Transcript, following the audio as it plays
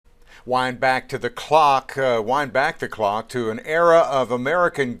wind back the clock to an era of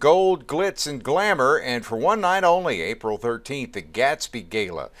American gold, glitz, and glamour. And for one night only, April 13th, the Gatsby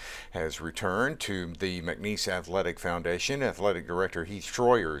Gala has returned to the McNeese Athletic Foundation. Athletic Director Heath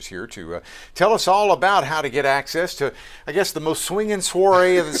Schroyer is here to tell us all about how to get access to, I guess, the most swinging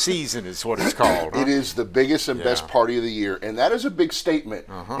soiree of the season is what it's called. It is the biggest and best party of the year, and that is a big statement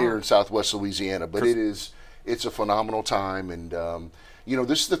here in Southwest Louisiana, but it's a phenomenal time. And you know,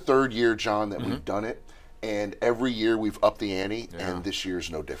 this is the third year, John, that we've done it, and every year we've upped the ante, and this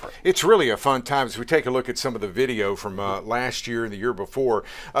year's no different. It's really a fun time. As we take a look at some of the video from last year and the year before,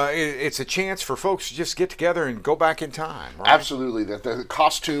 it's a chance for folks to just get together and go back in time, right? Absolutely. The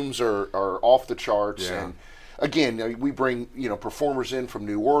costumes are off the charts, and again, we bring performers in from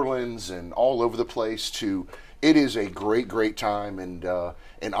New Orleans and all over the place to. It is a great time, and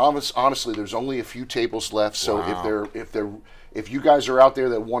honestly, there's only a few tables left. So if you guys are out there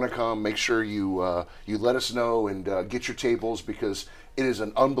that want to come, make sure you let us know and get your tables, because it is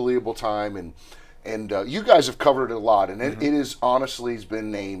an unbelievable time, and you guys have covered it a lot, and it is honestly has been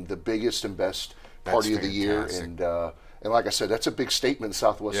named the biggest and best party of the year, and like I said, that's a big statement in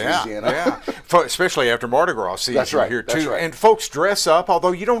Southwest Louisiana. Especially after Mardi Gras season here too. That's right. And folks dress up,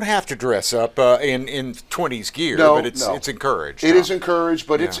 although you don't have to dress up in 20s gear, but it's encouraged. It is encouraged,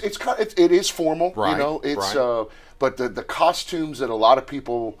 but it is formal. Right. You know, it's but the costumes that a lot of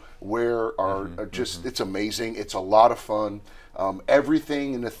people wear are just it's amazing. It's a lot of fun.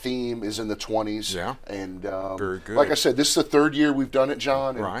 Everything in the theme is in the 20s. And very good. Like I said, this is the third year we've done it,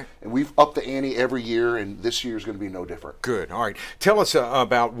 John. And we've upped the ante every year, and this year is going to be no different. Good. All right. Tell us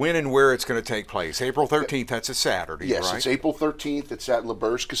about when and where it's going to take place. April 13th, that's a Saturday, yes, right? It's April 13th. It's at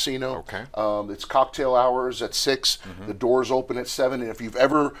LeBeur's Casino. Okay. It's cocktail hours at 6. The doors open at 7. And if you've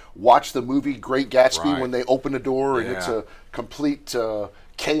ever watched the movie Great Gatsby, when they open the door and it's a complete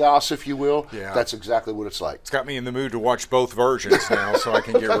chaos, if you will, that's exactly what it's like. It's got me in the mood to watch both versions now, so I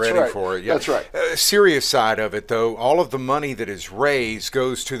can get ready for it. That's right. Serious side of it, though, all of the money that is raised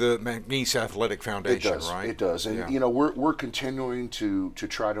goes to the McNeese Athletic Foundation, right? It does. And, you know, we're continuing to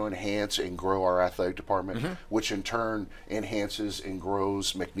try to enhance and grow our athletic department, which in turn enhances and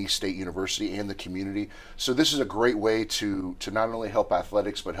grows McNeese State University and the community. So this is a great way to not only help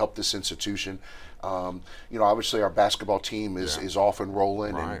athletics, but help this institution. You know, obviously our basketball team is off and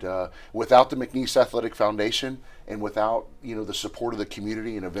rolling, and without the McNeese Athletic Foundation and without the support of the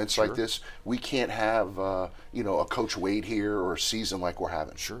community and events like this, we can't have a Coach Wade here or a season like we're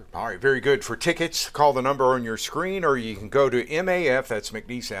having. All right, very good. For tickets, call the number on your screen, or you can go to MAF, that's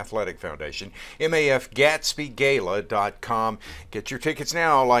McNeese Athletic Foundation, MAFGatsbyGala.com. Get your tickets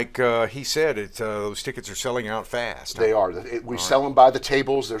now. Like he said, those tickets are selling out fast. They are. We sell them by the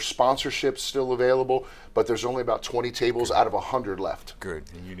tables. There's sponsorships still available, but there's only about 20 tables out of 100 left. Good,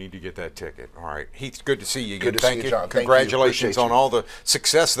 and you need to get that ticket. All right, Heath, good to see you. Good to see you, John. Congratulations on all the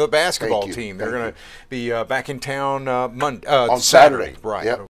success of the basketball team. They're going to be back in town on Saturday. Right. Yep.